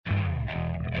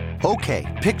Okay,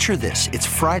 picture this. It's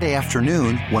Friday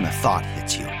afternoon when a thought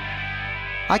hits you.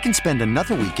 I can spend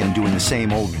another weekend doing the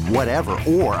same old whatever,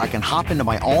 or I can hop into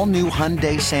my all-new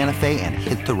Hyundai Santa Fe and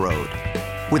hit the road.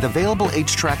 With available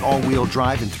H-Track all-wheel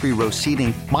drive and 3-row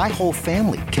seating, my whole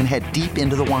family can head deep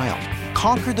into the wild.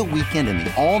 Conquer the weekend in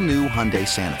the all-new Hyundai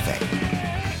Santa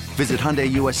Fe. Visit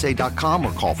HyundaiUSA.com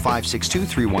or call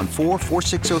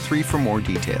 562-314-4603 for more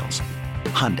details.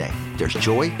 Hyundai, there's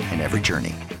joy in every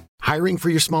journey. Hiring for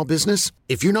your small business?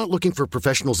 If you're not looking for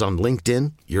professionals on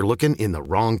LinkedIn, you're looking in the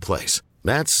wrong place.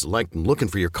 That's like looking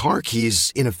for your car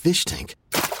keys in a fish tank.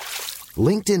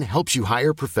 LinkedIn helps you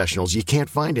hire professionals you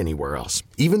can't find anywhere else,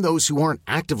 even those who aren't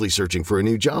actively searching for a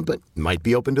new job but might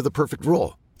be open to the perfect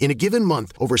role. In a given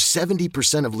month, over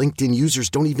 70% of LinkedIn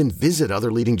users don't even visit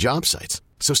other leading job sites.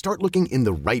 So start looking in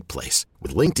the right place.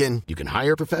 With LinkedIn, you can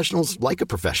hire professionals like a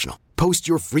professional. Post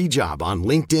your free job on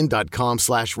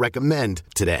linkedin.com/recommend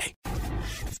today.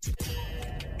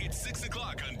 It's 6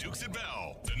 o'clock on Dukes and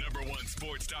Bell, the number one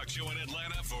sports talk show in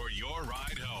Atlanta for your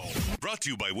ride home. Brought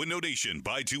to you by Window Nation.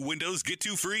 Buy 2 windows, get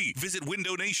 2 free. Visit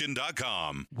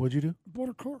windownation.com. What'd you do? Bought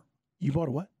a car. You bought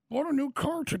a what? Bought a new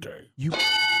car today. You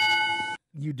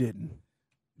didn't.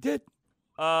 Did.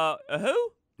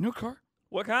 Who? New car.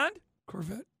 What kind?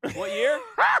 Corvette. What year?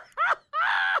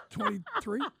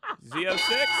 23.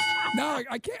 Z06? No,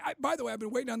 I can't. By the way, I've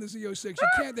been waiting on the Z06. You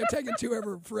can't. They're taking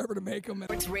forever to make them.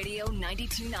 Sports Radio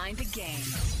 92.9 The Game.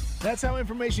 That's how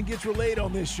information gets relayed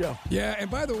on this show. Yeah, and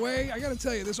by the way, I got to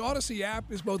tell you, this Odyssey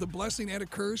app is both a blessing and a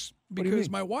curse because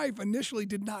my wife initially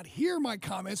did not hear my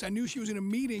comments. I knew she was in a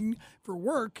meeting for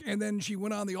work, and then she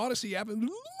went on the Odyssey app and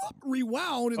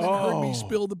rewound and then heard me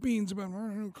spill the beans about her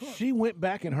new car. She went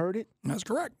back and heard it? That's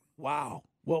correct. Wow.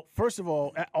 Well, first of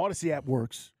all, Odyssey app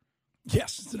works.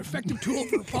 Yes, it's an effective tool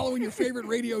for following your favorite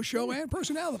radio show and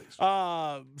personalities.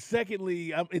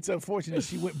 Secondly, it's unfortunate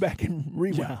she went back and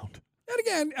rewound. Yeah. And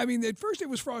again, I mean, at first it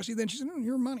was Frosty. Then she said,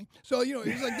 your money. So, it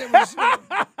was like that was.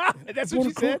 That's what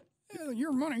she said? Yeah,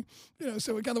 your money.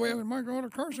 So we got the way I'm Mike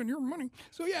Carson, your money.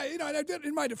 So, yeah, and I did,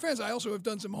 in my defense, I also have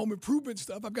done some home improvement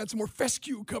stuff. I've got some more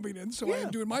fescue coming in. So I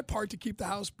am doing my part to keep the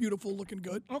house beautiful, looking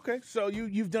good. Okay. So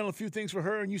you've done a few things for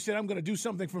her, and you said, I'm going to do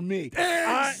something for me.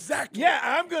 Exactly.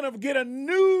 I'm going to get a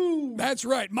new. That's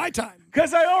right. My time.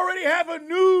 Because I already have a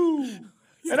new.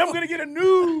 I'm going to get a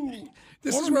new.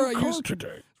 This is where I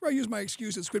use my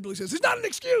excuse that Squidbilly says, it's not an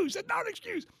excuse. It's not an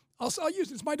excuse. I'll use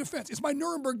it. It's my defense. It's my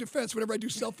Nuremberg defense whenever I do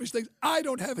selfish things. I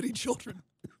don't have any children.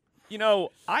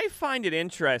 I find it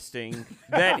interesting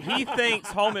that he thinks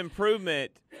home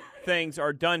improvement things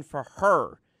are done for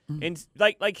her. And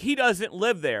like he doesn't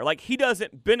live there. Like he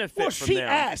doesn't benefit from them. Well,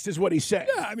 she asked is what he said.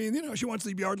 Yeah, I mean, she wants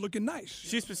the yard looking nice.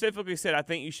 She specifically said, I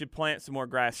think you should plant some more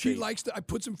grass seed. She likes I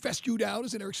put some fescue down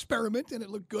as in her experiment, and it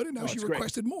looked good, and now she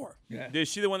requested more. Yeah. Is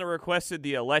she the one that requested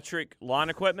the electric lawn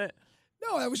equipment?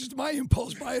 No, that was just my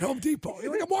impulse buy at Home Depot.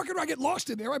 I'm walking around, I get lost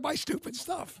in there. I buy stupid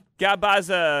stuff. Guy buys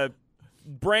a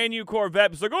brand new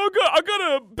Corvette. It's like, I got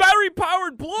a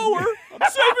battery-powered blower. I'm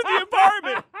saving the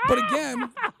environment. But again,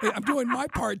 I'm doing my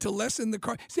part to lessen the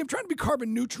car. See, I'm trying to be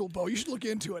carbon neutral, Bo. You should look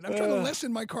into it. I'm trying to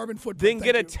lessen my carbon footprint. Then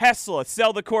get a Tesla.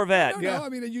 Sell the Corvette. No, I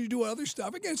mean, you do other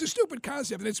stuff. Again, it's a stupid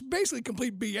concept, and it's basically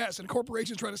complete BS, and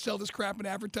corporations try to sell this crap in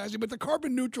advertising. But the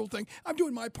carbon neutral thing, I'm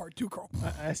doing my part too, Carl.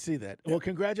 I see that. Well,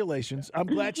 congratulations. I'm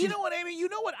glad You know what, Amy? You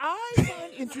know what I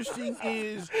find interesting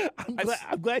is I'm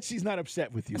glad she's not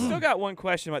upset with you. I still got one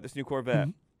question about this new Corvette.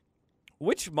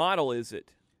 Which model is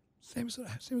it? Same as what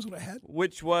I had.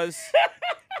 Which was?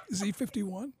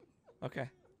 Z51. Okay.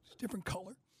 It's a different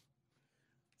color.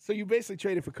 So you basically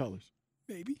traded for colors?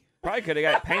 Maybe. Probably could have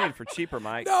got it painted for cheaper,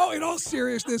 Mike. No, in all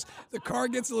seriousness, the car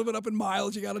gets a little bit up in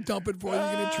miles. You got to dump it for it.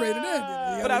 You're going to trade it in.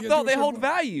 But I thought they hold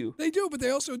value. They do, but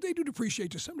they do depreciate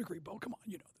to some degree, Bo. Come on,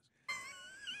 you know this.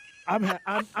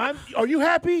 Are you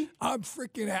happy? I'm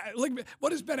freaking happy. Look,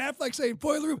 what does Ben Affleck say in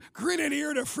Boiler Room? Grin and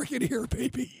ear to freaking ear,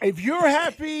 baby. If you're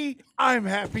happy, I'm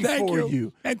happy for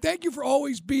you. And thank you for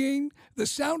always being the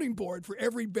sounding board for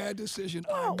every bad decision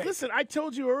I make. Listen, I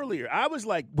told you earlier. I was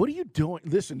like, what are you doing?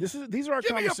 Listen, these are our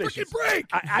conversations. Give me a freaking break.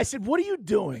 I said, what are you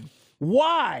doing?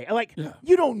 Why?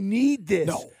 You don't need this.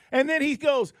 No. And then he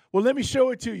goes, well, let me show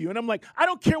it to you. And I'm like, I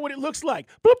don't care what it looks like.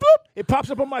 Boop, boop. It pops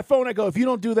up on my phone. I go, if you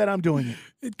don't do that, I'm doing it.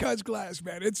 It cuts glass,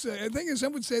 man. It's the thing is,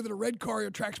 some would say that a red car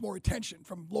attracts more attention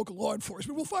from local law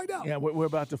enforcement. We'll find out. Yeah, we're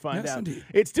about to find Yes, out. indeed.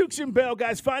 It's Dukes and Bell,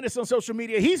 guys. Find us on social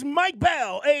media. He's Mike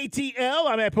Bell, ATL.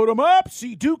 I'm at Put 'em Up.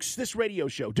 See Dukes, this radio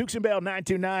show. Dukes and Bell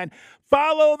 929.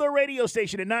 Follow the radio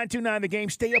station at 929 The Game.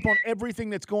 Stay up on everything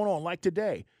that's going on, like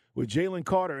today. with Jalen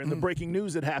Carter and the breaking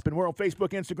news that happened. We're on Facebook,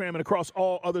 Instagram, and across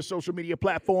all other social media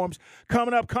platforms.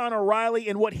 Coming up, Connor Riley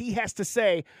and what he has to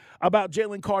say about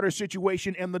Jalen Carter's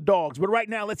situation and the Dogs. But right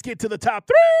now, let's get to the top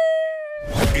 3.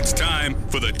 It's time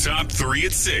for the top 3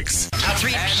 at 6. Top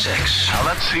 3 at 6. Now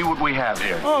let's see what we have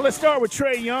here. Oh, let's start with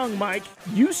Trae Young, Mike.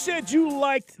 You said you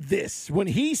liked this when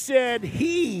he said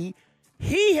he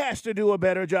has to do a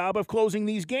better job of closing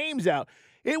these games out.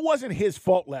 It wasn't his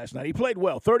fault last night. He played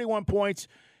well, 31 points.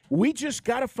 We just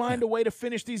got to find a way to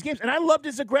finish these games. And I loved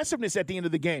his aggressiveness at the end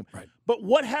of the game. Right. But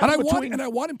what happened I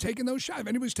want him taking those shots. If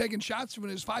anybody's taking shots when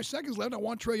there's 5 seconds left, I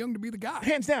want Trae Young to be the guy.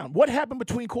 Hands down. What happened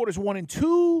between quarters 1 and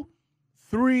 2,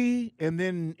 3, and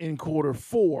then in quarter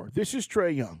 4? This is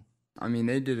Trae Young. I mean,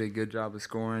 they did a good job of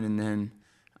scoring, and then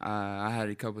I had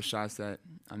a couple shots that,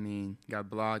 got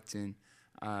blocked and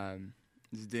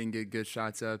just didn't get good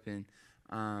shots up. And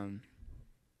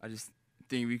I just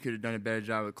think we could have done a better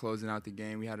job of closing out the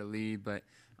game. We had a lead, but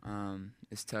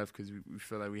it's tough because we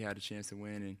feel like we had a chance to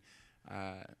win,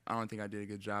 and I don't think I did a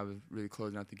good job of really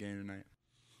closing out the game tonight.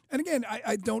 And again,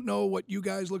 I don't know what you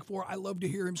guys look for. I love to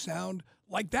hear him sound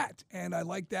like that, and I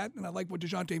like that, and I like what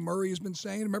DeJounte Murray has been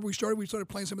saying. Remember, we started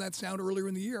playing some of that sound earlier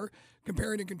in the year,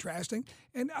 comparing and contrasting.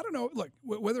 And I don't know, look,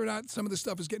 whether or not some of this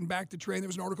stuff is getting back to Trae. There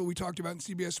was an article we talked about in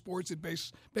CBS Sports that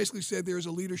basically said there's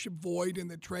a leadership void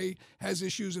and that Trae has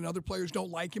issues and other players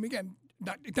don't like him. Again,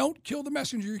 don't kill the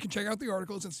messenger. You can check out the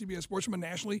article. It's on CBS Sports from a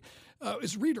nationally.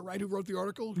 It's Reader, right, who wrote the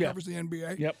article, who covers the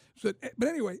NBA. Yep. So, but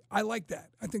anyway, I like that.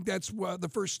 I think that's the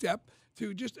first step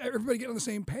to just everybody get on the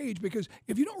same page, because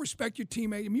if you don't respect your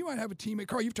teammate, and you might have a teammate,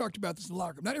 Carl, you've talked about this in the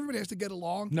locker room. Not everybody has to get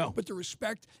along, but the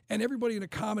respect and everybody in a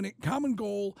common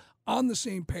goal on the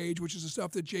same page, which is the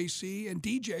stuff that JC and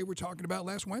DJ were talking about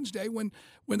last Wednesday when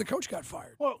the coach got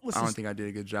fired. Well, listen, I don't think I did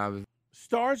a good job of.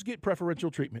 Stars get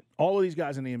preferential treatment. All of these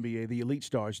guys in the NBA, the elite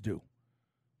stars, do.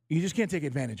 You just can't take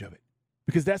advantage of it,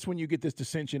 because that's when you get this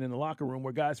dissension in the locker room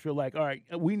where guys feel like, all right,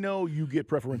 we know you get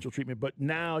preferential treatment, but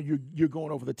now you're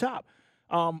going over the top.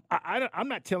 I'm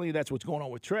not telling you that's what's going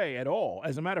on with Trae at all.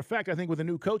 As a matter of fact, I think with a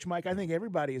new coach, Mike, I think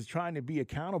everybody is trying to be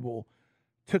accountable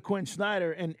to Quinn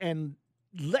Snyder and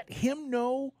let him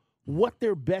know what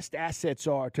their best assets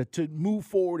are to move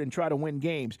forward and try to win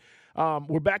games.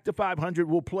 We're back to 500.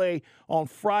 We'll play on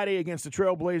Friday against the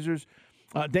Trailblazers.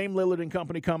 Dame Lillard and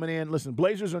company coming in. Listen,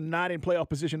 Blazers are not in playoff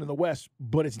position in the West,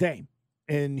 but it's Dame.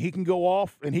 And he can go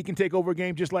off, and he can take over a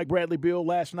game just like Bradley Beal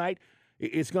last night.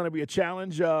 It's going to be a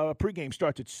challenge. Pregame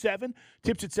starts at 7,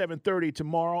 tips at 7:30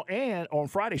 tomorrow, and on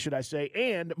Friday, should I say.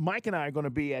 And Mike and I are going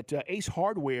to be at Ace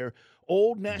Hardware,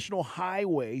 Old National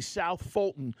Highway, South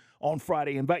Fulton, on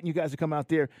Friday, inviting you guys to come out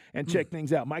there and check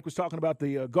things out. Mike was talking about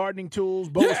the gardening tools.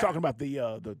 Bo was talking about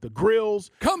the grills.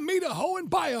 Come meet a hoe and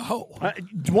buy a hoe.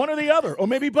 One or the other, or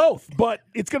maybe both. But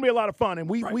it's going to be a lot of fun, and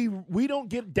we don't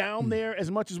get down there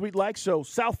as much as we'd like. So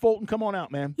South Fulton, come on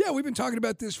out, man. Yeah, we've been talking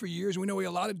about this for years. We know we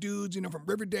have a lot of dudes, from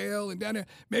Riverdale and down there.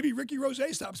 Maybe Ricky Rose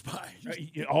stops by.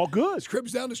 All good. His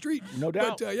crib's down the street. No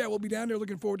doubt. But we'll be down there.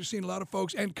 Looking forward to seeing a lot of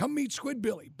folks, and come meet Squid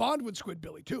Billy, Bondwood Squid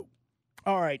Billy too.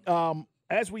 All right.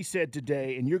 As we said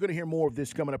today, and you're going to hear more of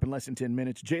this coming up in less than 10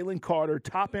 minutes, Jalen Carter,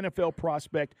 top NFL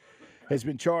prospect, has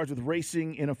been charged with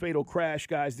racing in a fatal crash.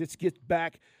 Guys, let's get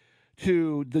back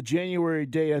to the January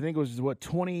date. I think it was,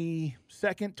 22nd,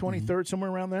 23rd,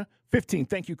 somewhere around there? 15th.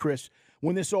 Thank you, Chris,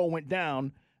 when this all went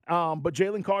down. But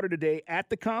Jalen Carter today at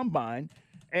the Combine,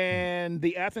 and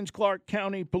the Athens-Clarke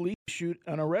County Police issued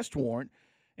an arrest warrant.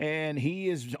 And he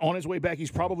is on his way back.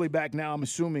 He's probably back now, I'm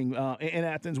assuming, in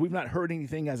Athens. We've not heard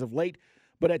anything as of late.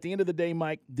 But at the end of the day,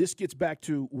 Mike, this gets back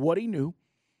to what he knew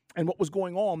and what was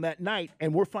going on that night,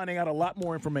 and we're finding out a lot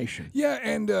more information. Yeah,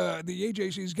 and the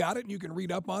AJC's got it, and you can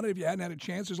read up on it if you hadn't had a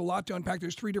chance. There's a lot to unpack.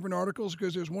 There's 3 different articles,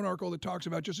 because there's one article that talks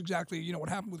about just exactly, what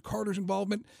happened with Carter's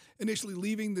involvement, initially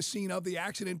leaving the scene of the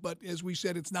accident. But as we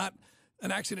said, it's not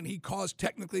an accident he caused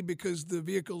technically, because the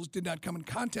vehicles did not come in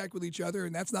contact with each other,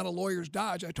 and that's not a lawyer's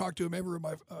dodge. I talked to a member of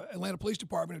my Atlanta Police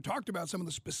Department who talked about some of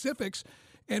the specifics,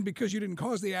 and because you didn't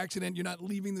cause the accident, you're not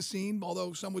leaving the scene,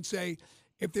 although some would say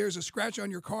if there's a scratch on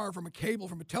your car from a cable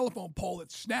from a telephone pole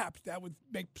that snapped, that would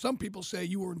make some people say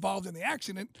you were involved in the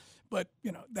accident. But,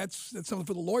 that's something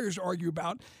for the lawyers to argue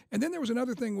about. And then there was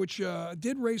another thing which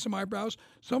did raise some eyebrows.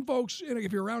 Some folks,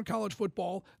 if you're around college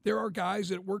football, there are guys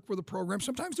that work for the program.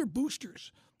 Sometimes they're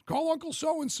boosters. Call Uncle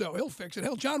So-and-so. He'll fix it.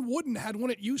 Hell, John Wooden had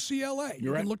one at UCLA.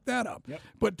 You can look that up. Yep.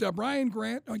 But Brian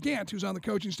Gant, who's on the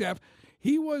coaching staff,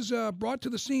 He was brought to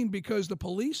the scene because the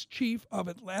police chief of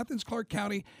Athens-Clarke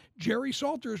County, Jerry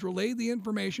Salters, relayed the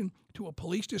information to a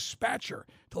police dispatcher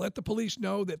to let the police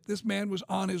know that this man was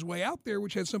on his way out there,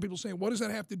 which had some people saying, what does that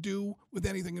have to do with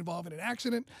anything involving an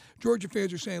accident? Georgia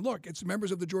fans are saying, look, it's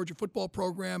members of the Georgia football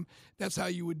program. That's how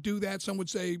you would do that. Some would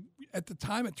say at the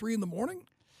time at 3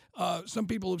 a.m. Some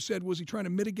people have said, was he trying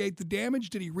to mitigate the damage?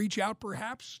 Did he reach out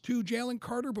perhaps to Jalen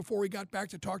Carter before he got back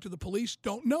to talk to the police?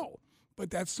 Don't know. But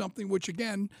that's something which,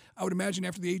 again, I would imagine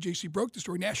after the AJC broke the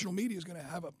story, national media is going to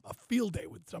have a field day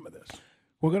with some of this.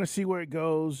 We're going to see where it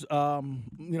goes.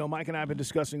 Mike and I have been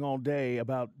discussing all day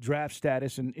about draft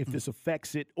status and if this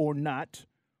affects it or not.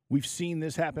 We've seen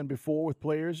this happen before with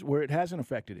players where it hasn't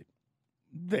affected it.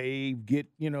 They get,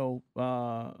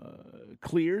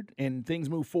 cleared and things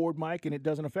move forward, Mike, and it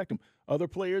doesn't affect them. Other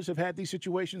players have had these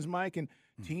situations, Mike, and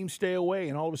teams stay away,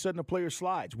 and all of a sudden a player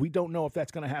slides. We don't know if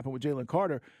that's going to happen with Jalen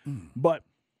Carter, but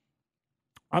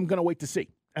I'm going to wait to see.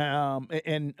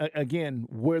 Again,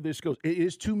 where this goes. It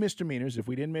is 2 misdemeanors, if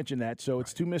we didn't mention that, so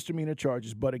it's 2 misdemeanor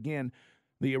charges. But, again,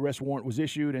 the arrest warrant was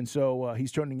issued, and so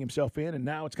he's turning himself in, and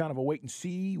now it's kind of a wait and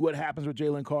see what happens with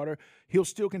Jalen Carter. He'll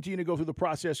still continue to go through the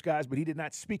process, guys, but he did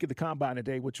not speak at the Combine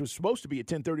today, which was supposed to be at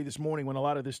 10:30 this morning when a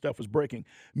lot of this stuff was breaking.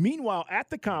 Meanwhile, at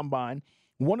the Combine,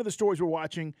 one of the stories we're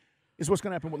watching is what's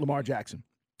going to happen with Lamar Jackson.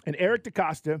 And Eric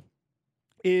DeCosta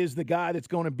is the guy that's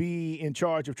going to be in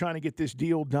charge of trying to get this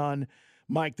deal done.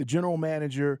 Mike, the general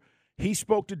manager, he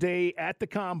spoke today at the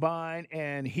Combine,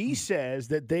 and he says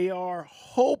that they are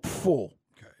hopeful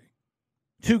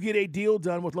to get a deal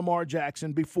done with Lamar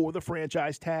Jackson before the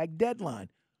franchise tag deadline.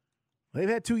 They've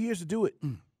had 2 years to do it,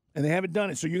 and they haven't done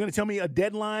it. So you're going to tell me a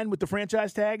deadline with the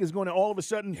franchise tag is going to all of a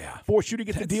sudden force you to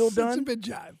get the deal done? It's a bit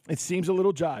jive. It seems a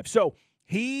little jive. So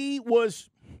he was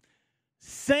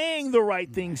saying the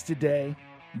right things today,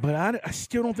 but I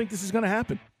still don't think this is going to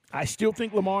happen. I still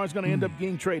think Lamar is going to end up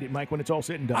getting traded, Mike, when it's all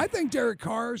said and done. I think Derek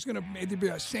Carr is going to either be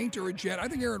a Saint or a Jet. I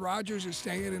think Aaron Rodgers is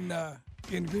staying in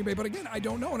Green Bay. But, again, I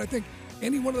don't know. And I think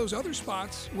any one of those other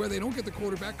spots where they don't get the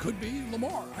quarterback could be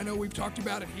Lamar. I know we've talked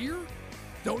about it here.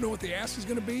 Don't know what the ask is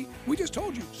going to be. We just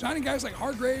told you, signing guys like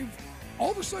Hargrave,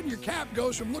 all of a sudden your cap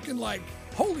goes from looking like,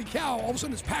 holy cow, all of a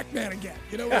sudden it's Pac-Man again.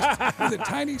 There's a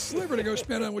tiny sliver to go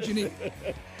spend on what you need.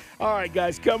 All right,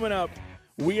 guys, coming up,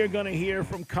 we are going to hear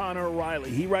from Connor Riley.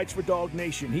 He writes for Dog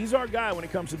Nation. He's our guy when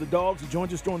it comes to the Dogs. He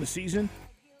joins us during the season.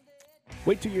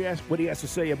 Wait till you ask what he has to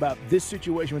say about this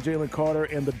situation with Jalen Carter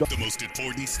and the Dogs. The most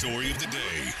important story of the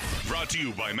day. Brought to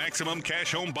you by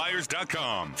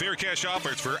MaximumCashHomeBuyers.com. Fair cash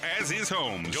offers for as-is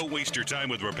homes. Don't waste your time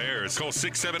with repairs. Call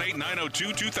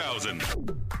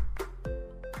 678-902-2000.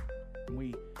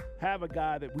 We have a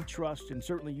guy that we trust, and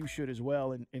certainly you should as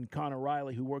well, in Connor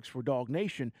Riley, who works for Dog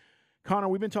Nation. Connor,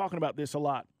 we've been talking about this a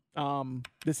lot.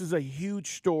 This is a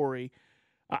huge story.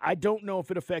 I don't know if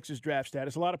it affects his draft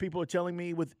status. A lot of people are telling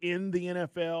me within the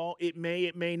NFL, it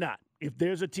may not. If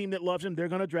there's a team that loves him, they're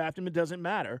going to draft him. It doesn't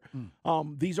matter.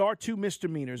 These are 2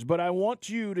 misdemeanors. But I want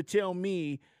you to tell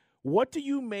me, what do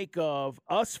you make of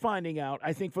us finding out,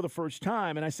 I think for the first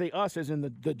time, and I say us as in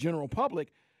the general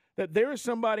public, that there is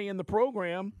somebody in the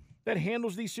program that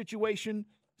handles these situations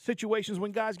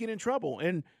when guys get in trouble.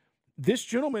 And this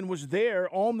gentleman was there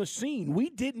on the scene. We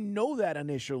didn't know that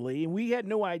initially, and we had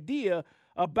no idea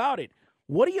about it.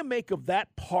 What do you make of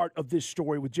that part of this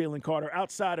story with Jalen Carter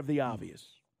outside of the obvious?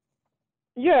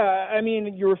 Yeah, I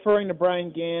mean, you're referring to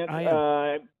Brian Gant. I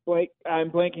am.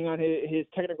 I'm blanking on his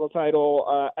technical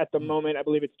title at the moment. I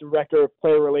believe it's Director of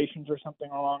Player Relations or something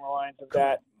along the lines of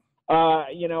that.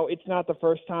 It's not the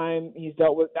first time he's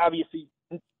dealt with, obviously,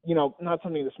 not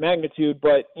something of this magnitude,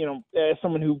 but, as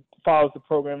someone who follows the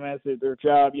program as their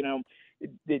job,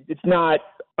 it's not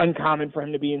uncommon for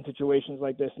him to be in situations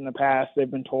like this in the past.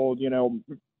 They've been told,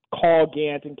 call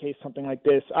Gant in case something like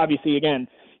this. Obviously, again,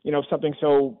 something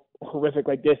so horrific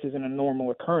like this isn't a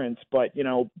normal occurrence, but,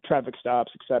 traffic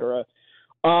stops, et cetera.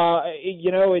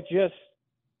 It just,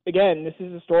 again, this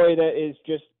is a story that is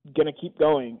just going to keep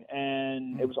going.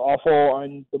 And it was awful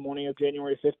on the morning of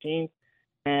January 15th.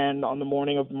 And on the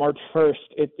morning of March 1st,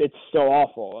 it's still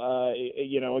awful.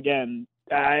 Again,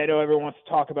 I know everyone wants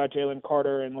to talk about Jalen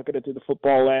Carter and look at it through the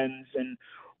football lens and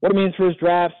what it means for his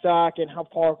draft stock and how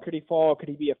far could he fall, could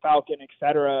he be a Falcon, et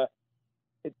cetera.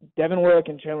 Devin Willock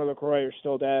and Chandler LeCroy are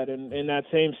still dead. And in that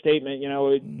same statement,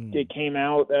 it came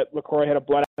out that LeCroy had a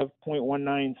blood of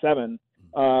 .197.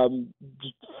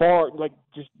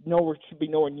 Should be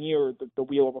nowhere near the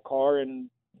wheel of a car. And,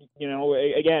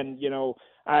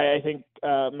 I think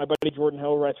my buddy Jordan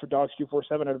Hill writes for Dogs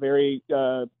 247 had a very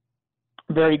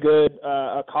good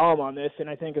column on this. And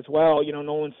I think as well,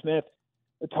 Nolan Smith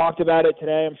talked about it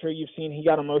today. I'm sure you've seen he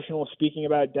got emotional speaking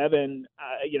about Devin.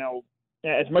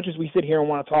 As much as we sit here and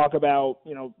want to talk about,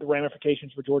 the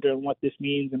ramifications for Georgia and what this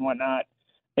means and whatnot,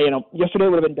 yesterday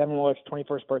would have been Devin Willock's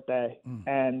 21st birthday.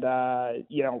 And,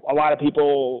 a lot of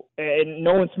people, and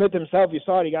Nolan Smith himself, you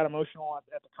saw it, he got emotional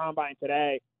at the Combine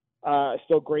today.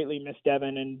 Still greatly miss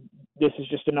Devin, and this is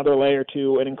just another layer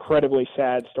to an incredibly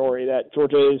sad story that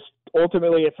Georgia is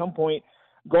ultimately at some point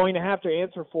going to have to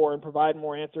answer for and provide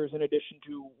more answers in addition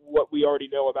to what we already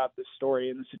know about this story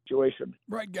and the situation.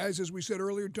 Right, guys, as we said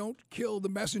earlier, don't kill the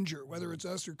messenger, whether it's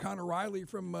us or Connor Riley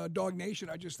from Dog Nation.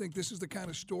 I just think this is the kind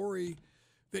of story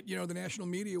that, the national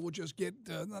media will just get,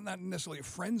 not necessarily a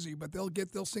frenzy, but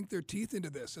they'll sink their teeth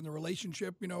into this and the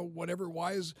relationship, whatever.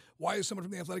 Why is someone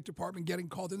from the athletic department getting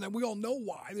called in? And we all know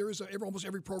why. There is almost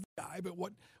every program guy, but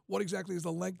what exactly is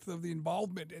the length of the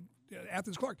involvement at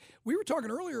Athens Clark? We were talking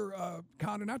earlier,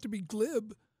 Connor, not to be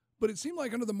glib, but it seemed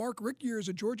like under the Mark Richt years,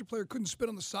 a Georgia player couldn't spit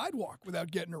on the sidewalk without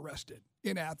getting arrested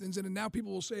in Athens, and now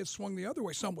people will say it's swung the other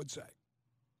way, some would say.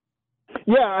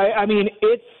 Yeah, I mean,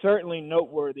 it's certainly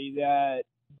noteworthy that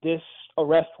this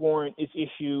arrest warrant is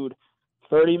issued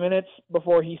 30 minutes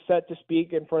before he's set to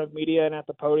speak in front of media and at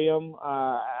the podium.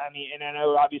 And I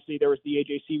know obviously there was the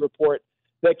AJC report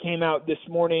that came out this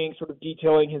morning sort of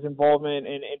detailing his involvement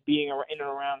and being in and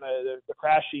around the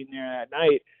crash scene there that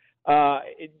night.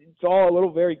 It's all a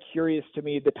little very curious to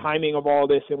me, the timing of all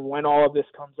this and when all of this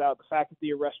comes out. The fact that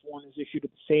the arrest warrant is issued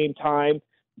at the same time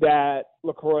that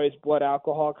LaCroix's blood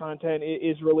alcohol content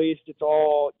is released. It's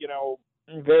all,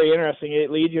 very interesting. It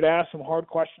leads you to ask some hard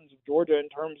questions of Georgia in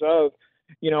terms of,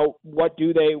 what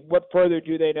further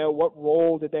do they know? What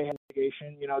role did they have in the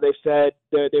investigation? They've said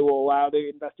that they will allow the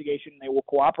investigation, they will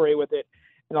cooperate with it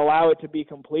and allow it to be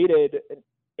completed.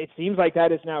 It seems like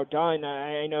that is now done.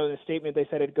 I know in the statement they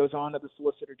said it goes on to the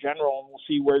Solicitor General, and we'll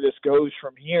see where this goes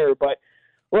from here. But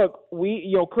look,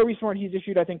 Kirby Smart, he's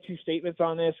issued, I think, 2 statements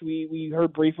on this. We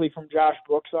heard briefly from Josh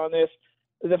Brooks on this.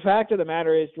 The fact of the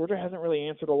matter is Georgia hasn't really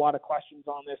answered a lot of questions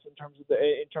on this in terms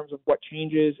of what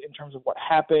changes, in terms of what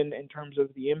happened, in terms of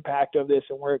the impact of this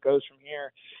and where it goes from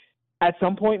here. At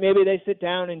some point, maybe they sit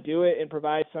down and do it and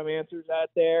provide some answers out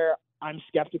there. I'm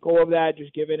skeptical of that,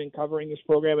 just given and covering this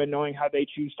program and knowing how they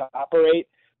choose to operate,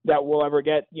 that we'll ever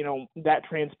get, that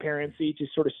transparency to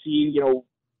sort of see,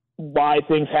 why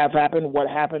things have happened, what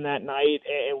happened that night,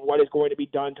 and what is going to be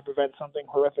done to prevent something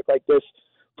horrific like this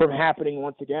from happening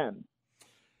once again.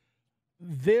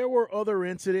 There were other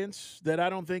incidents that I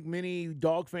don't think many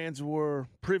Dog fans were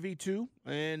privy to,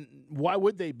 and why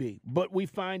would they be? But we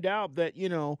find out that,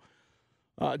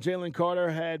 Jalen Carter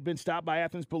had been stopped by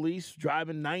Athens police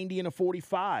driving 90 in a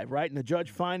 45, right? And the judge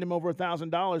fined him over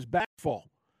 $1,000 backfall.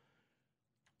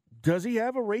 Does he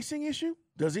have a racing issue?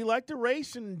 Does he like to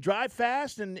race and drive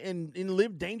fast and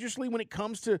live dangerously when it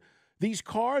comes to these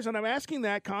cars? And I'm asking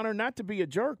that, Connor, not to be a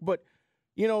jerk, but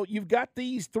you've got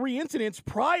these 3 incidents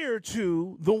prior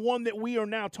to the one that we are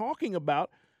now talking about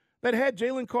that had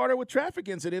Jalen Carter with traffic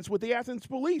incidents with the Athens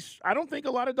police. I don't think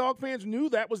a lot of Dog fans knew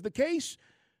that was the case.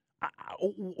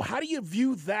 How do you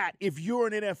view that if you're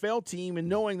an NFL team and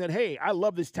knowing that, hey, I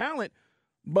love this talent,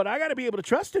 but I got to be able to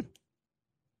trust him?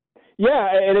 Yeah,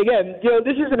 and again,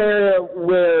 this is an area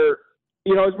where,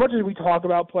 as much as we talk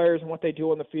about players and what they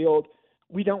do on the field,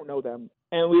 we don't know them.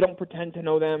 And we don't pretend to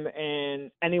know them,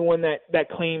 and anyone that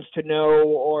claims to know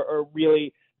or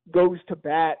really goes to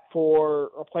bat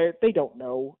for a player, they don't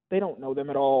know. They don't know them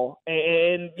at all.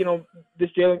 And this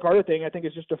Jalen Carter thing, I think,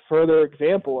 is just a further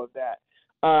example of that.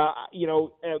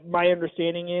 My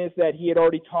understanding is that he had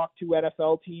already talked to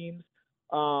NFL teams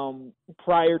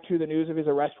prior to the news of his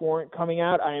arrest warrant coming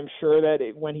out. I am sure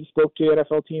that when he spoke to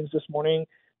NFL teams this morning,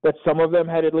 that some of them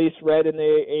had at least read in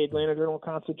the Atlanta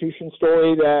Journal-Constitution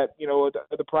story that,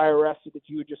 the prior arrest that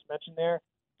you had just mentioned there.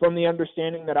 From the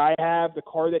understanding that I have, the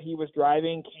car that he was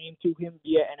driving came to him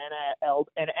via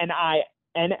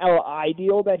an NLI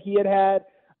deal that he had.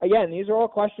 Again, these are all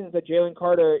questions that Jalen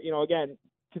Carter, again,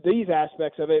 to these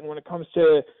aspects of it, and when it comes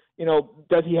to,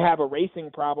 does he have a racing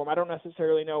problem? I don't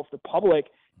necessarily know if the public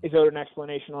is owed an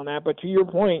explanation on that. But to your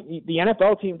point, the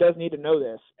NFL team does need to know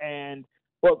this. And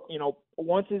look,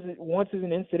 once is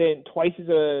an incident, twice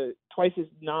is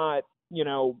not,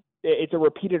 it's a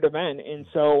repeated event. And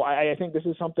so I think this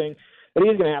is something that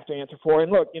he's going to have to answer for.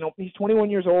 And look, he's 21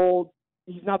 years old.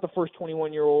 He's not the first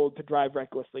 21-year-old to drive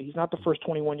recklessly. He's not the first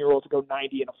 21-year-old to go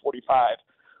 90 in a 45.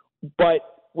 But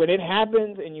when it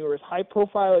happens and you're as high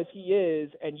profile as he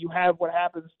is, and you have what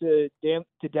happens to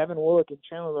Devin Willock and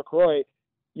Chandler LaCroix,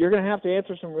 you're going to have to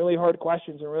answer some really hard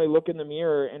questions and really look in the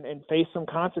mirror and face some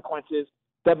consequences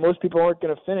that most people aren't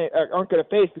going to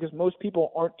face because most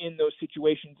people aren't in those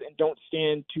situations and don't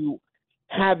stand to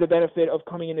have the benefit of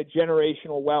coming into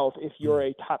generational wealth if you're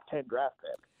a top 10 draft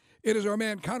pick. It is our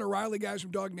man Connor Riley, guys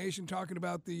from Dog Nation, talking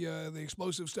about the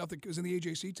explosive stuff that was in the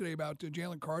AJC today about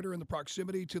Jalen Carter and the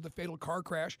proximity to the fatal car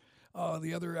crash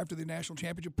after the national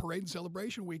championship parade and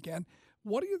celebration weekend.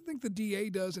 What do you think the DA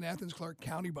does in Athens-Clarke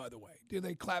County, by the way? Do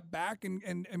they clap back?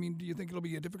 And I mean, do you think it'll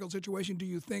be a difficult situation? Do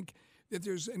you think that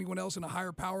there's anyone else in a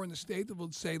higher power in the state that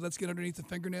will say, let's get underneath the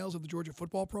fingernails of the Georgia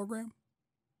football program?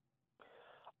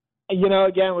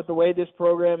 Again, with the way this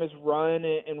program is run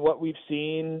and what we've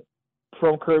seen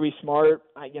from Kirby Smart,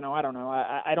 I don't know.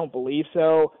 I don't believe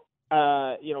so.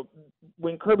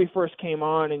 When Kirby first came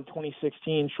on in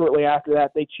 2016, shortly after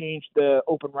that, they changed the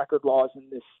open record laws in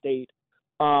this state.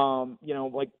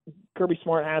 Kirby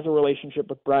Smart has a relationship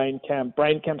with Brian Kemp.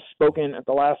 Brian Kemp's spoken at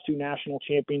the last 2 national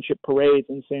championship parades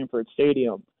in Sanford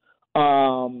Stadium.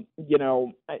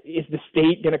 Is the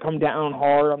state going to come down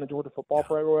hard on the Georgia football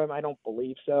program? I don't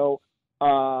believe so.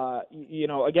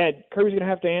 Again, Kirby's going to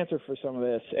have to answer for some of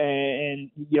this. And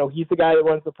he's the guy that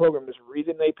runs the program. There's a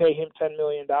reason they pay him $10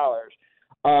 million.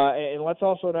 And let's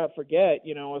also not forget,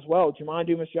 as well, Jamon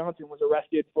Dumas-Johnson was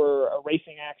arrested for a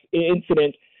racing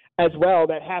incident as well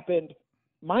that happened,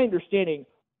 my understanding,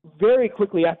 very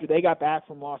quickly after they got back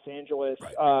from Los Angeles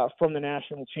from the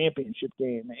national championship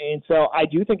game. And so I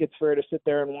do think it's fair to sit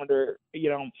there and wonder,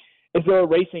 is there a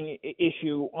racing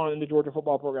issue on the Georgia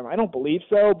football program? I don't believe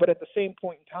so, but at the same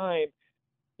point in time,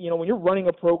 when you're running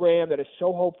a program that is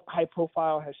so high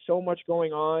profile, has so much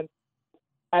going on,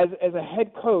 as a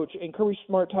head coach, and Kirby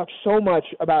Smart talks so much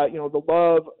about, the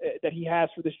love that he has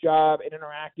for this job and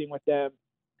interacting with them.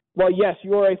 Well, yes,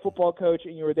 you are a football coach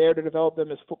and you are there to develop them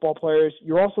as football players.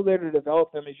 You're also there to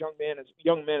develop them as young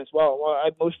men as well. Well, I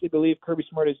mostly believe Kirby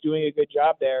Smart is doing a good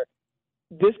job there.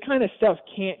 This kind of stuff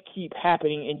can't keep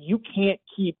happening, and you can't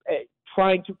keep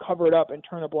trying to cover it up and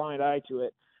turn a blind eye to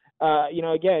it.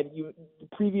 Again, the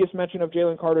previous mention of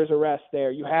Jalen Carter's arrest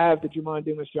there. You have the Jamon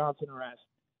Dumas-Johnson arrest.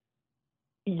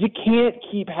 You can't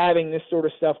keep having this sort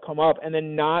of stuff come up and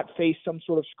then not face some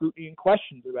sort of scrutiny and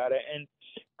questions about it. And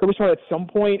Kirby Smart at some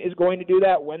point is going to do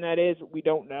that. When that is, we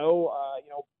don't know.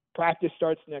 Practice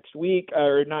starts next week,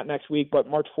 or not next week, but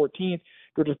March 14th.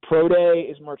 Georgia's Pro Day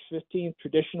is March 15th.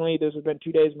 Traditionally, those have been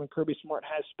 2 days when Kirby Smart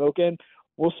has spoken.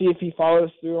 We'll see if he follows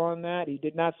through on that. He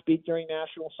did not speak during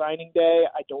National Signing Day.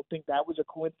 I don't think that was a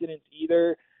coincidence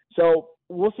either. So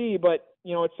we'll see. But,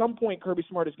 at some point, Kirby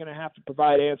Smart is going to have to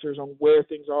provide answers on where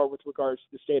things are with regards to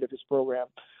the state of his program.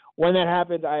 When that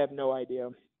happens, I have no idea.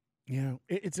 Yeah,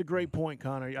 it's a great point,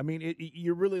 Connor. I mean,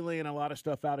 you're really laying a lot of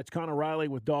stuff out. It's Connor Riley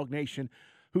with Dog Nation,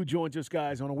 who joins us,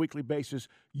 guys, on a weekly basis.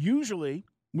 Usually,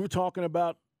 we're talking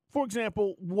about, for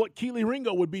example, what Kelee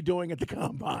Ringo would be doing at the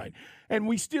Combine, and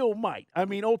we still might. I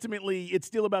mean, ultimately, it's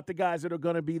still about the guys that are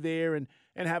going to be there and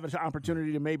have an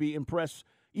opportunity to maybe impress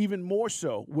even more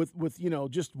so with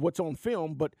just what's on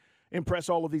film, but impress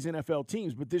all of these NFL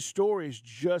teams. But this story is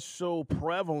just so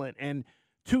prevalent, and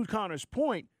to Connor's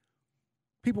point,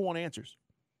 people want answers.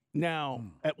 Now,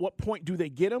 at what point do they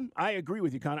get them? I agree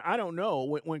with you, Connor. I don't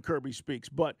know when Kirby speaks,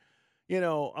 but,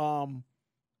 I'll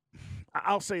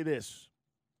say this.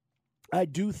 I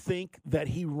do think that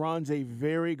he runs a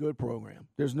very good program.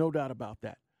 There's no doubt about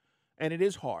that. And it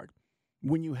is hard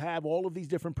when you have all of these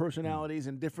different personalities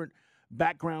and different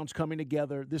backgrounds coming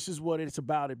together. This is what it's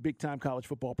about at big-time college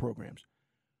football programs.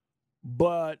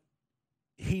 But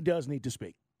he does need to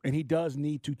speak. And he does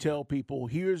need to tell people,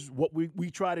 here's what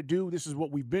we try to do. This is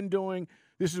what we've been doing.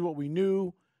 This is what we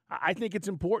knew. I think it's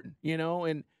important,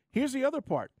 And here's the other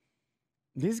part.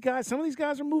 Some of these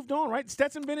guys are moved on, right?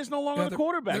 Stetson Bennett's no longer the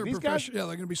quarterback. These guys, they're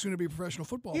going to be soon to be professional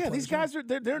football players. Yeah, these guys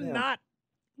they're not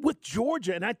with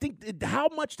Georgia. And I think how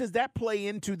much does that play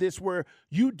into this where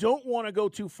you don't want to go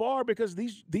too far because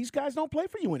these guys don't play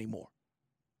for you anymore?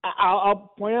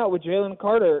 I'll point out with Jalen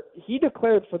Carter, he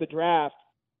declared for the draft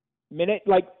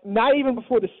not even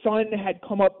before the sun had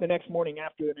come up the next morning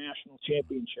after the national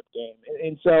championship game.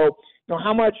 And so,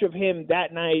 how much of him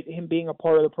that night, him being a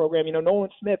part of the program, Nolan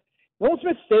Smith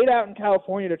stayed out in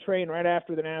California to train right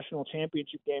after the national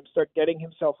championship game, start getting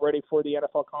himself ready for the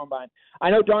NFL Combine. I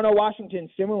know Darnell Washington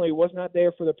similarly was not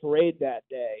there for the parade that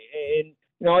day.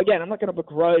 And, again, I'm not going to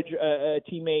begrudge a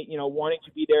teammate, wanting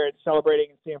to be there and celebrating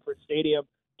in Sanford Stadium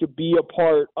to be a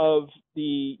part of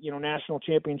the, national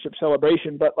championship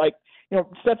celebration. But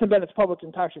Stetson Bennett's public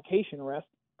intoxication arrest,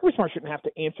 Kirby Smart shouldn't have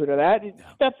to answer to that.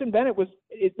 Stetson Bennett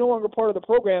is no longer part of the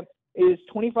program, is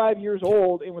 25 years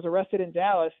old and was arrested in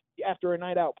Dallas after a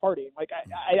night out party.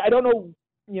 I don't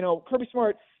know, Kirby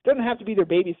Smart doesn't have to be their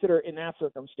babysitter in that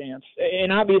circumstance.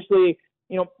 And obviously,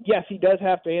 yes, he does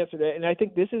have to answer that. And I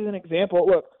think this is an example.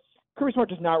 Look, Kirby Smart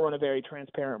does not run a very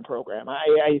transparent program.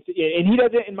 And he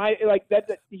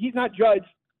doesn't, he's not judged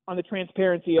on the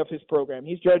transparency of his program.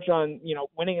 He's judged on,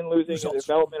 winning and losing and the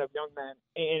development of young men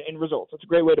and results. That's a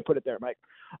great way to put it there, Mike.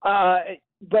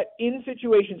 But in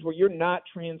situations where you're not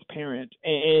transparent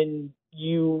and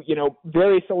you,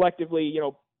 very selectively,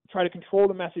 try to control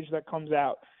the message that comes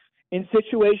out, in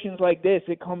situations like this,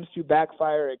 it comes to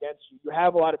backfire against you. You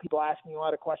have a lot of people asking a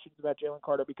lot of questions about Jalen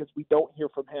Carter because we don't hear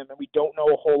from him and we don't know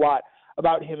a whole lot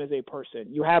about him as a person.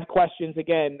 You have questions,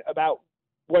 again, about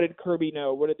what did Kirby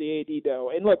know? What did the AD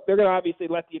know? And look, they're going to obviously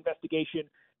let the investigation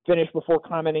finish before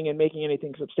commenting and making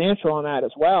anything substantial on that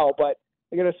as well. But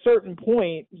at a certain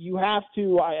point, you have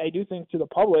to, I do think, to the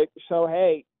public, so,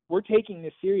 hey, we're taking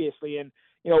this seriously. And,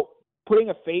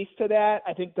 putting a face to that,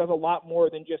 I think, does a lot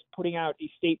more than just putting out a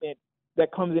statement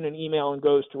that comes in an email and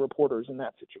goes to reporters in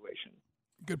that situation.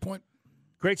 Good point.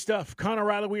 Great stuff. Connor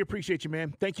Riley, we appreciate you,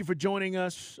 man. Thank you for joining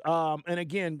us. And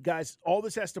again, guys, all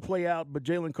this has to play out, but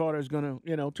Jalen Carter is going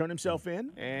to, turn himself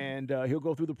in, and he'll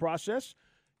go through the process,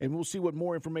 and we'll see what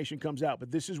more information comes out.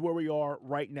 But this is where we are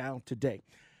right now today.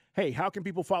 Hey, how can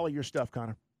people follow your stuff,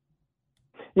 Connor?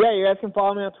 Yeah, you guys can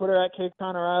follow me on Twitter at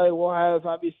 @ConnorRiley. We'll have,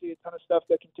 obviously, a ton of stuff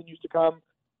that continues to come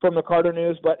from the Carter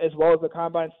news, but as well as the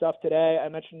Combine stuff today. I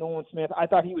mentioned Nolan Smith. I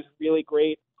thought he was really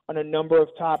great on a number of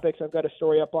topics. I've got a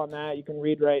story up on that you can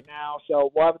read right now.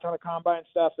 So we'll have a ton of Combine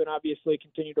stuff and obviously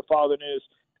continue to follow the news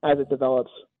as it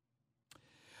develops.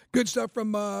 Good stuff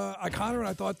from Connor, and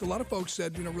I thought a lot of folks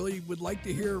said, really would like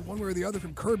to hear one way or the other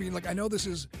from Kirby. Like, I know this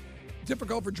is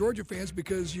difficult for Georgia fans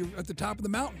because you're at the top of the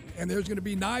mountain, and there's going to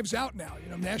be knives out now.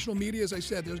 National media, as I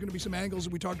said, there's going to be some angles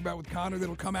that we talked about with Connor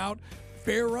that'll come out,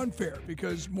 fair or unfair,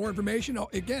 because more information,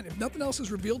 again, if nothing else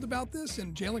is revealed about this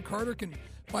and Jalen Carter can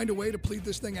find a way to plead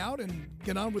this thing out and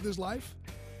get on with his life.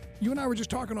 You and I were just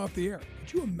talking off the air.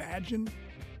 Could you imagine,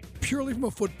 purely from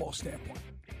a football standpoint,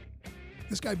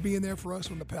 this guy being there for us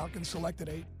when the Falcons selected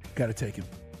 8? Got to take him.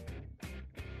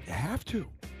 You have to.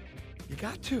 You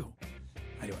got to.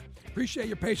 Anyway, appreciate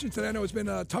your patience today. I know it's been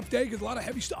a tough day because a lot of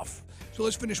heavy stuff. So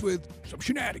let's finish with some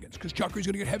shenanigans because Chuckery's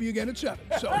going to get heavy again at 7.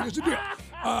 So here's the deal.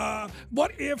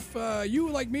 What if you,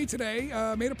 like me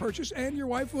today, made a purchase and your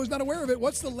wife was not aware of it?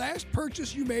 What's the last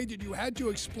purchase you made that you had to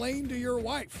explain to your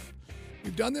wife?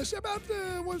 We've done this about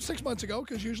 6 months ago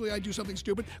because usually I do something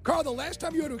stupid. Carl, the last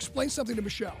time you had to explain something to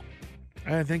Michelle? I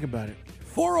didn't think about it.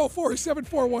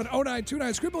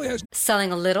 404-741-0929. Scribbly has...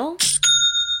 Selling a little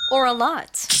or a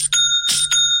lot?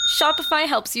 Shopify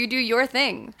helps you do your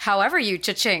thing, however you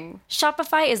cha-ching.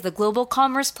 Shopify is the global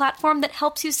commerce platform that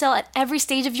helps you sell at every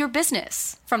stage of your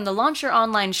business. From the launch your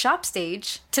online shop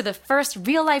stage, to the first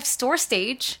real-life store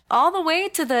stage, all the way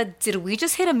to the did we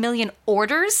just hit 1 million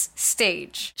orders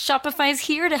stage. Shopify's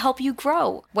here to help you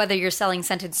grow. Whether you're selling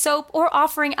scented soap or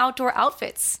offering outdoor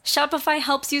outfits, Shopify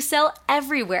helps you sell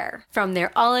everywhere. From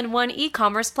their all-in-one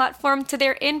e-commerce platform to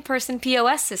their in-person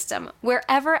POS system,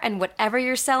 wherever and whatever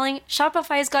you're selling,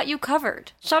 Shopify's got you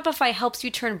covered. Shopify helps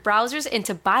you turn browsers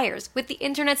into buyers with the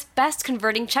internet's best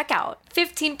converting checkout.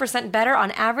 15% better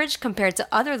on average compared to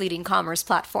other leading commerce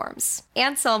platforms.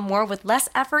 And sell more with less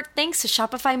effort thanks to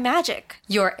Shopify Magic,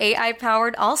 your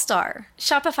AI-powered all-star.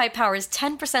 Shopify powers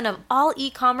 10% of all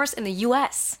e-commerce in the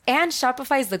U.S. And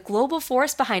Shopify is the global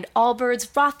force behind Allbirds,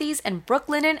 Rothy's, and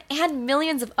Brooklinen, and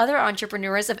millions of other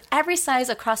entrepreneurs of every size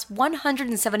across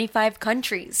 175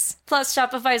 countries. Plus,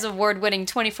 Shopify's award-winning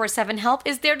 24/7 help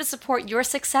is there to support your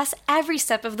success every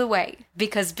step of the way.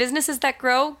 Because businesses that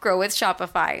grow, grow with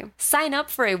Shopify. Sign up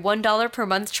for a $1 per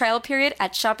month trial period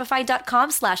at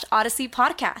shopify.com/Odyssey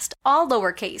Podcast, all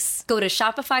lowercase. Go to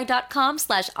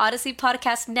shopify.com/Odyssey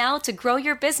Podcast now to grow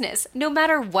your business, no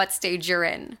matter what stage you're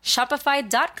in.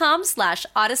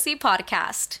 Shopify.com/Odyssey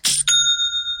Podcast.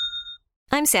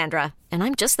 I'm Sandra, and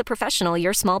I'm just the professional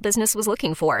your small business was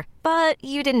looking for. But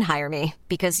you didn't hire me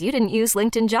because you didn't use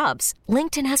LinkedIn Jobs.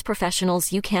 LinkedIn has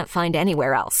professionals you can't find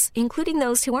anywhere else, including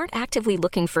those who aren't actively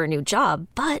looking for a new job,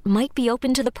 but might be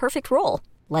open to the perfect role,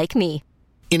 like me.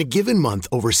 In a given month,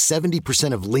 over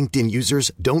 70% of LinkedIn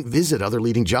users don't visit other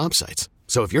leading job sites.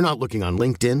 So if you're not looking on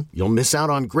LinkedIn, you'll miss out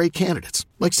on great candidates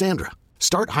like Sandra.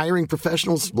 Start hiring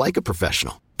professionals like a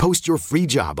professional. Post your free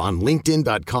job on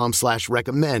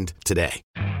linkedin.com/recommend today.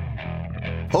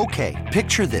 Okay,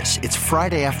 picture this. It's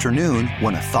Friday afternoon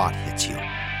when a thought hits you.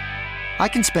 I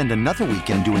can spend another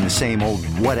weekend doing the same old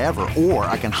whatever, or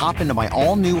I can hop into my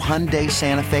all-new Hyundai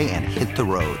Santa Fe and hit the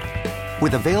road.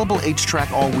 With available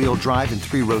H-Track all-wheel drive and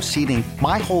 3-row seating,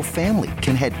 my whole family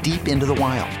can head deep into the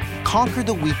wild. Conquer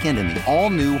the weekend in the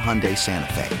all-new Hyundai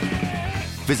Santa Fe.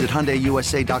 Visit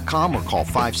HyundaiUSA.com or call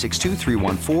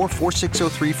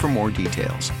 562-314-4603 for more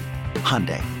details.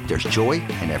 Hyundai, there's joy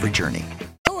in every journey.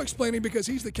 Explaining because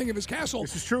he's the king of his castle.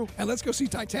 This is true. And let's go see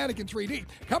Titanic in 3D.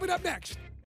 Coming up next.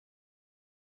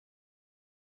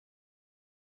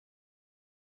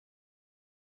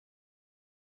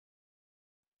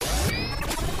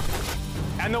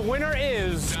 And the winner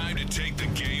is... Time to take the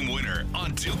game winner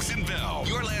on Dukes and Bell.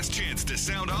 Your last chance to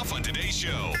sound off on today's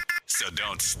show. So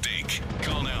don't stink.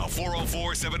 Call now,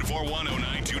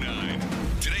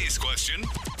 404-741-0929. Today's question...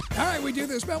 All right, we do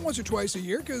this about once or twice a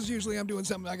year because usually I'm doing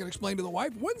something I can explain to the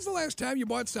wife. When's the last time you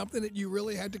bought something that you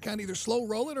really had to kind of either slow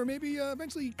roll it or maybe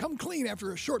eventually come clean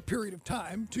after a short period of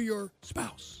time to your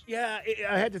spouse? Yeah,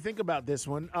 I had to think about this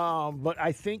one. But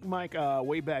I think, Mike,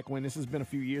 way back when, this has been a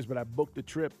few years, but I booked the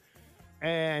trip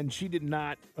and she did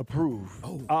not approve.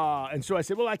 Oh. And so I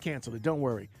said, well, I canceled it. Don't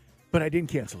worry. But I didn't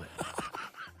cancel it.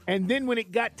 And then when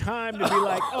it got time to be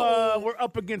like, we're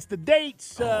up against the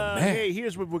dates. Hey,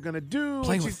 here's what we're going to do.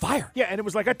 Playing with fire. Yeah, and it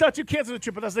was like, I thought you canceled the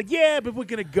trip. And I was like, yeah, but we're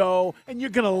going to go, and you're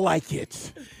going to like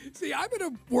it. See, I'm in a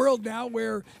world now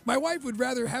where my wife would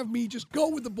rather have me just go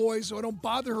with the boys so I don't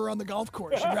bother her on the golf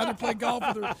course. She'd rather play golf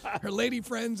with her lady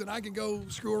friends, and I can go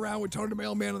screw around with Tony the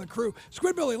Mailman and the crew.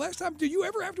 Squidbilly, last time, did you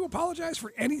ever have to apologize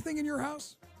for anything in your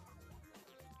house?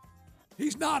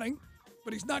 He's nodding,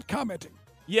 but he's not commenting.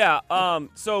 Yeah,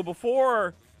 so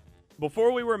before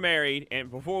we were married and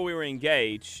before we were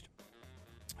engaged,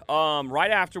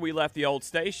 right after we left the old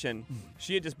station,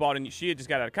 she had just got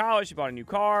out of college, she bought a new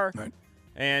car, right.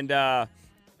 And I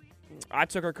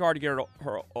took her car to get her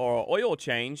oil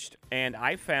changed, and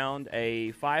I found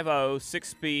a 5.0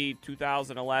 6-speed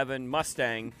 2011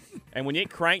 Mustang, and when it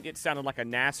cranked, it sounded like a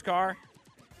NASCAR,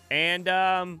 and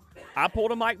I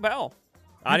pulled a Mike Bell.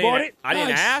 I didn't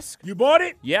ask. You bought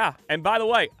it? Yeah. And by the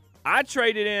way, I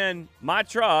traded in my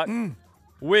truck,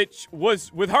 which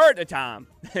was with her at the time.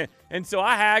 And so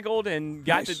I haggled and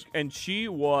got and she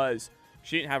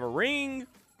didn't have a ring.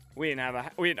 We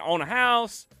didn't own a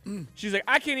house. She's like,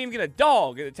 I can't even get a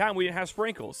dog. At the time, we didn't have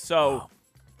sprinkles. So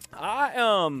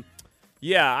I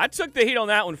took the heat on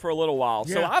that one for a little while.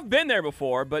 Yeah. So I've been there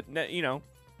before, but now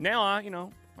I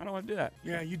don't want to do that.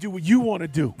 Yeah, you do what you want to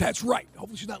do. That's right.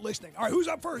 Hopefully she's not listening. All right, who's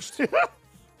up first?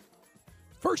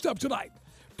 First up tonight,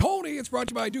 Tony. It's brought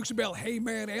to you by Dukes and Bell. Hey,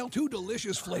 man, ale, 2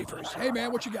 delicious flavors. Hey,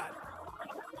 man, what you got?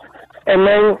 Hey,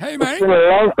 man. Hey, man. It's been a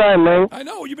long time, man. I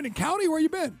know. You been in county? Where you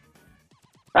been?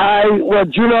 I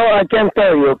can't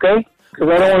tell you, okay? Because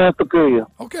I don't want to have to kill you.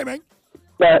 Okay, man.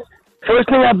 But first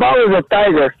thing I bought was a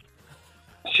tiger.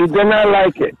 She did not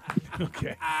like it.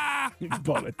 Okay.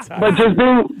 Bought a tiger. But just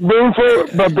being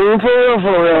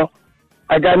for real,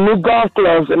 I got new golf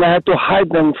gloves, and I had to hide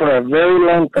them for a very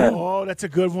long time. Oh, that's a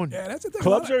good one. Yeah, that's the thing.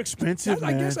 Clubs are expensive,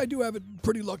 man. I guess I do have it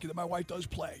pretty lucky that my wife does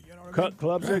play. You know what I mean?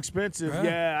 Clubs are expensive.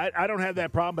 Yeah, I don't have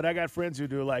that problem, but I got friends who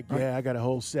do I got a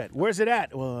whole set. Where's it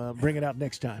at? Well, bring it out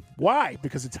next time. Why?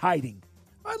 Because it's hiding.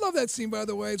 I love that scene, by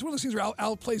the way. It's one of those scenes where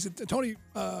Al plays it.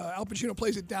 Al Pacino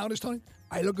plays it down as Tony.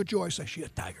 I look at you, I say, she a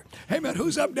tiger. Hey, man,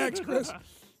 who's up next, Chris?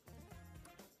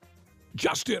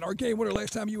 Justin, our game winner.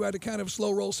 Last time you had to kind of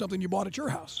slow roll something you bought at your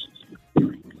house.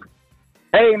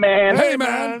 Hey, man. Hey,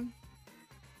 man.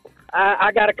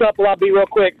 I got a couple. I'll be real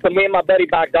quick. So me and my buddy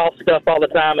buy golf stuff all the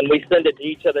time, and we send it to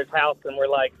each other's house, and we're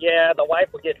like, yeah, the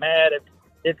wife will get mad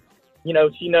if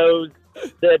she knows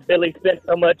that Billy spent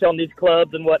so much on these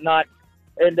clubs and whatnot.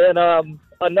 And then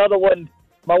another one,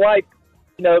 my wife,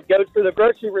 goes through the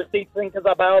grocery receipt thing because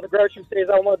I buy all the groceries, stays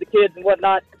on one of the kids and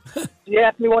whatnot. She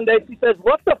asked me one day, she says,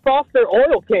 what's the Foster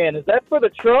oil can? Is that for the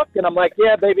truck? And I'm like,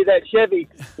 yeah, baby, that Chevy,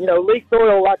 leaks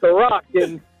oil like a rock.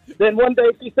 And then one day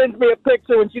she sends me a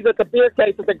picture when she's at the beer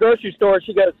case at the grocery store.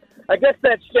 She goes, I guess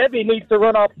that Chevy needs to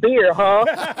run off beer,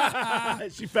 huh?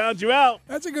 She found you out.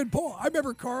 That's a good pull. I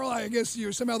remember, Carl, I guess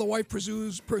somehow the wife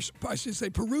perused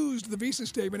the visa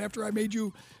statement after I made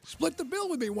you split the bill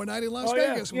with me one night in Las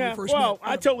Vegas when we first met.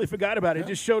 I totally forgot about it. It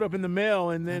just showed up in the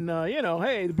mail, and then,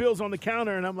 hey, the bill's on the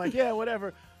counter, and I'm like, yeah,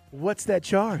 whatever. What's that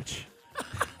charge?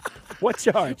 What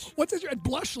charge? What's that? At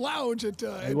Blush Lounge at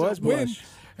was Wynn. Blush.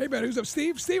 Hey, man, who's up?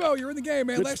 Steve-O, you're in the game,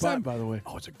 man. Good Last spot, time, by the way.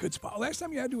 Oh, it's a good spot. Last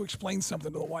time you had to explain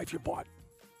something to the wife you bought.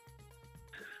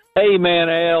 Hey, man,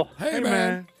 Al. Hey,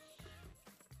 man.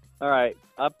 All right,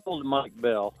 I pulled Mike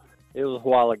Bell. It was a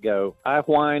while ago. I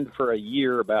whined for a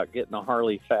year about getting a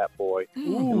Harley Fat Boy.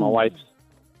 And my wife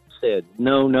said,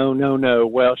 no.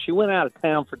 Well, she went out of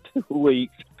town for 2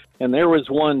 weeks, and there was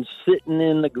one sitting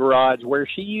in the garage where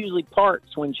she usually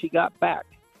parks when she got back.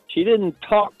 She didn't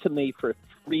talk to me for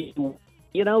 3 weeks.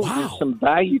 There's some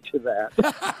value to that.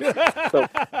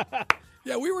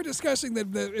 Yeah, we were discussing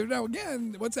that. Now,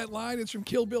 again, what's that line? It's from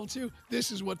Kill Bill 2.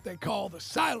 This is what they call the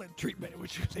silent treatment,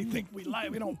 which they think we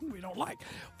like. We don't like.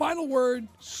 Final word,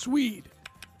 Swede.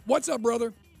 What's up,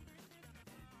 brother?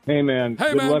 Hey, man. Hey,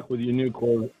 Good man. luck with your new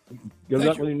Corvette. Good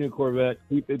luck with your new Corvette.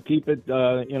 Keep it,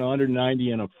 under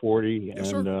 90 and a 40. Yes, and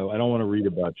sir. I don't want to read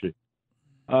about you.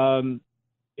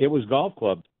 It was golf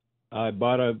clubs. I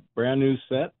bought a brand new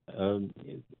set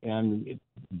and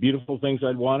beautiful things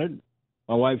I'd wanted.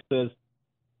 My wife says,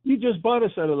 "You just bought a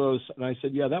set of those," and I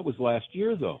said, "Yeah, that was last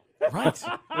year, though." Right.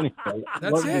 Anyway,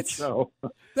 That's love your it. show.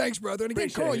 Thanks, brother. And again,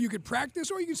 Appreciate Carl, it. you could practice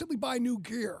or you can simply buy new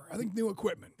gear. I think new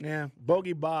equipment. Yeah,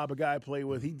 Bogey Bob, a guy I play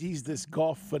with, he's this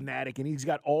golf fanatic, and he's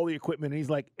got all the equipment, and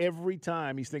he's like, every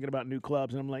time he's thinking about new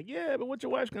clubs, and I'm like, yeah, but what's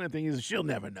your wife's going to think? He says, she'll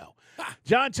never know.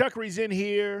 John Chuckery's in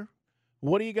here.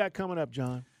 What do you got coming up,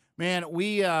 John? Man,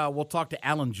 we will talk to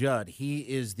Alan Judd. He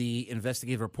is the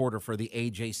investigative reporter for the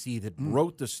AJC that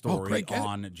wrote the story great guy.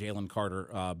 on Jalen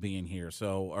Carter being here,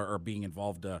 or being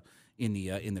involved in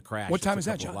the crash. What time It's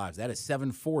a is that, couple of John? lives. That is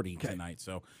 7:40 tonight,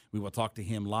 so we will talk to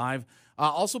him live.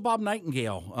 Also, Bob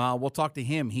Nightingale. We'll talk to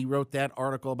him. He wrote that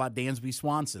article about Dansby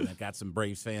Swanson that got some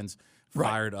Braves fans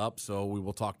fired up, so we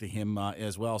will talk to him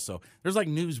as well. So there's like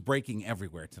news breaking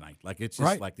everywhere tonight. Like it's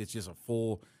just it's just a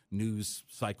full news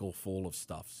cycle full of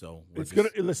stuff. So It's gonna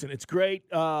listen. It's great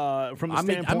from the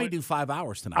standpoint. I may do 5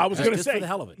 hours tonight. I was going to just say for the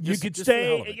hell of it. You Just- could just for the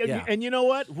hell stay, of it, yeah. and you know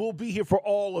what? We'll be here for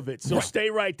all of it. So stay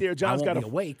right there. I John's won't got be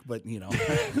a awake, but you know.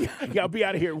 yeah, I'll be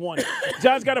out of here at 1.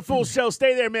 John's got a full show.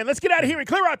 Stay there, man. Let's get out of here and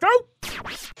clear our throat.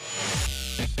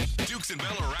 Dukes and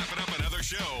Bell are wrapping up another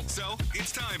show, so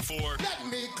it's time for Let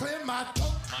me clear my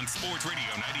throat. on Sports Radio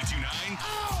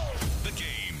 92.9, The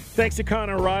Game. Thanks to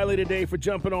Connor Riley today for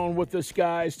jumping on with us,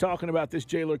 guys, talking about this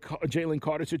Jalen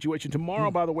Carter situation.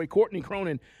 Tomorrow, by the way, Courtney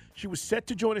Cronin, she was set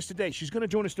to join us today. She's going to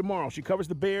join us tomorrow. She covers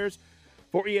the Bears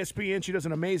for ESPN. She does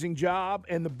an amazing job,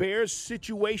 and the Bears'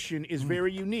 situation is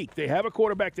very unique. They have a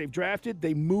quarterback they've drafted.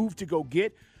 They moved to go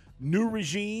get new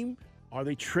regime. Are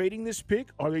they trading this pick?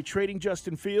 Are they trading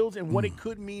Justin Fields? And what it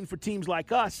could mean for teams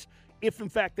like us if, in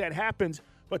fact, that happens.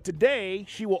 But today,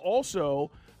 she will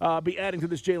also be adding to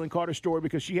this Jalen Carter story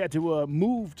because she had to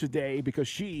move today because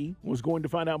she was going to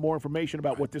find out more information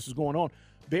about what this is going on.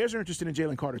 Bears are interested in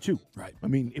Jalen Carter, too. Right. I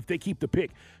mean, if they keep the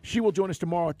pick. She will join us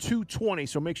tomorrow at 2:20,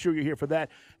 so make sure you're here for that.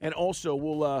 And also,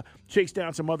 we'll chase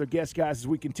down some other guest guys as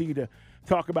we continue to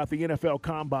talk about the NFL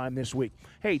Combine this week.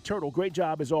 Hey, Turtle, great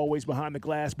job as always behind the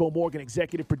glass. Bo Morgan,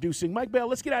 executive producing. Mike Bell,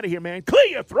 let's get out of here, man. Clear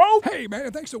your throat. Hey, man,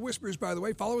 and thanks to Whispers, by the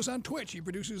way. Follow us on Twitch. He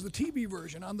produces the TV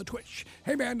version on the Twitch.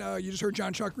 Hey, man, you just heard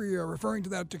John Chuckery referring to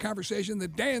that conversation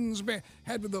that Dan's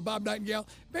had with Bob Nightingale,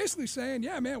 basically saying,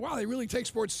 yeah, man, wow, they really take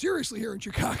sports seriously here in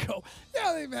Chicago.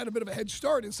 Yeah, they've had a bit of a head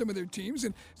start in some of their teams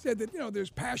and said that, there's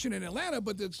passion in Atlanta,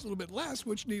 but it's a little bit less,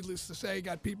 which, needless to say,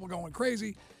 got people going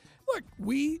crazy. Look,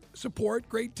 we support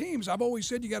great teams. I've always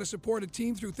said you got to support a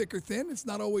team through thick or thin. It's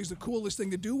not always the coolest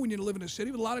thing to do when you live in a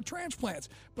city with a lot of transplants.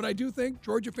 But I do think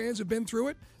Georgia fans have been through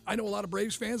it. I know a lot of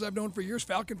Braves fans I've known for years.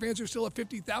 Falcon fans are still at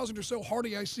 50,000 or so.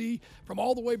 Hardy I see from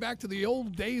all the way back to the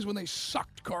old days when they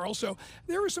sucked, Carl. So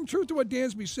there is some truth to what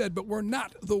Dansby said, but we're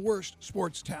not the worst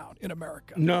sports town in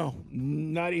America. No,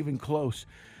 not even close.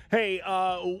 Hey,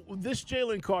 this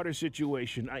Jalen Carter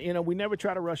situation, we never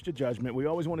try to rush to judgment. We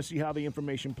always want to see how the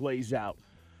information plays out.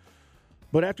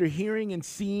 But after hearing and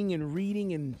seeing and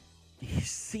reading and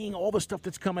seeing all the stuff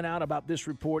that's coming out about this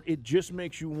report, it just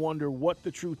makes you wonder what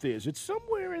the truth is. It's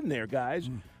somewhere in there, guys.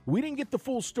 We didn't get the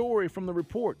full story from the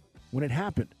report when it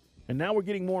happened, and now we're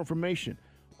getting more information.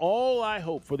 All I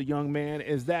hope for the young man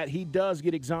is that he does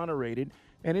get exonerated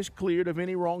and is cleared of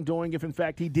any wrongdoing if, in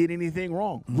fact, he did anything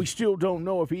wrong. We still don't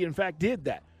know if he, in fact, did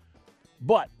that.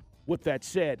 But with that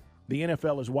said, the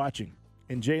NFL is watching.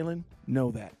 And Jalen,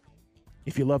 know that.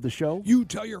 If you love the show, you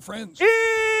tell your friends.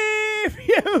 If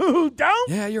you don't,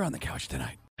 yeah, you're on the couch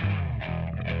tonight.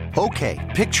 Okay,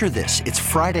 picture this. It's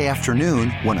Friday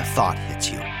afternoon when a thought hits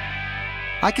you.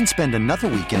 I can spend another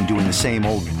weekend doing the same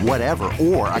old whatever,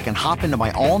 or I can hop into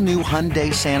my all-new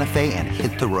Hyundai Santa Fe and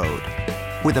hit the road.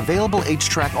 With available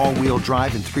H-Track all-wheel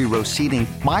drive and 3-row seating,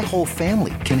 my whole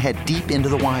family can head deep into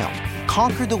the wild.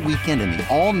 Conquer the weekend in the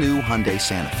all-new Hyundai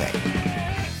Santa Fe.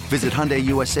 Visit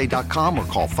HyundaiUSA.com or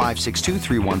call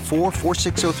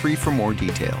 562-314-4603 for more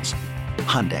details.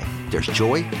 Hyundai, there's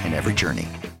joy in every journey.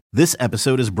 This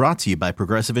episode is brought to you by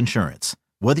Progressive Insurance.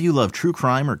 Whether you love true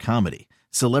crime or comedy,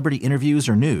 celebrity interviews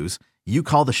or news, you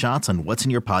call the shots on what's in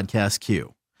your podcast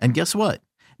queue. And guess what?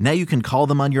 Now you can call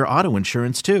them on your auto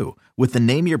insurance too with the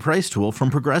Name Your Price tool from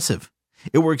Progressive.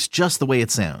 It works just the way it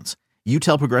sounds. You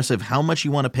tell Progressive how much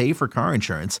you want to pay for car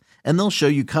insurance, and they'll show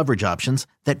you coverage options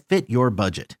that fit your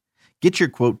budget. Get your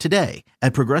quote today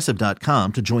at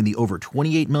Progressive.com to join the over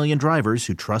 28 million drivers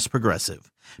who trust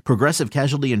Progressive. Progressive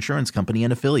Casualty Insurance Company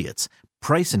and Affiliates.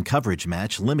 Price and coverage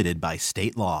match limited by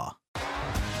state law.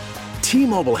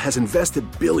 T-Mobile has invested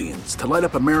billions to light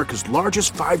up America's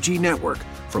largest 5G network,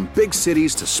 from big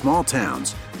cities to small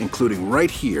towns, including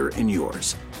right here in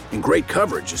yours. And great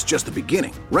coverage is just the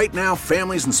beginning. Right now,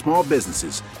 families and small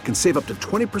businesses can save up to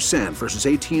 20% versus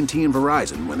AT&T and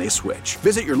Verizon when they switch.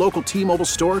 Visit your local T-Mobile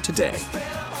store today.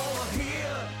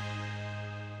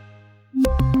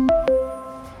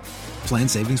 Plan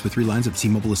savings with 3 lines of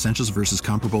T-Mobile Essentials versus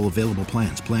comparable available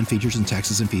plans. Plan features and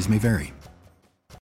taxes and fees may vary.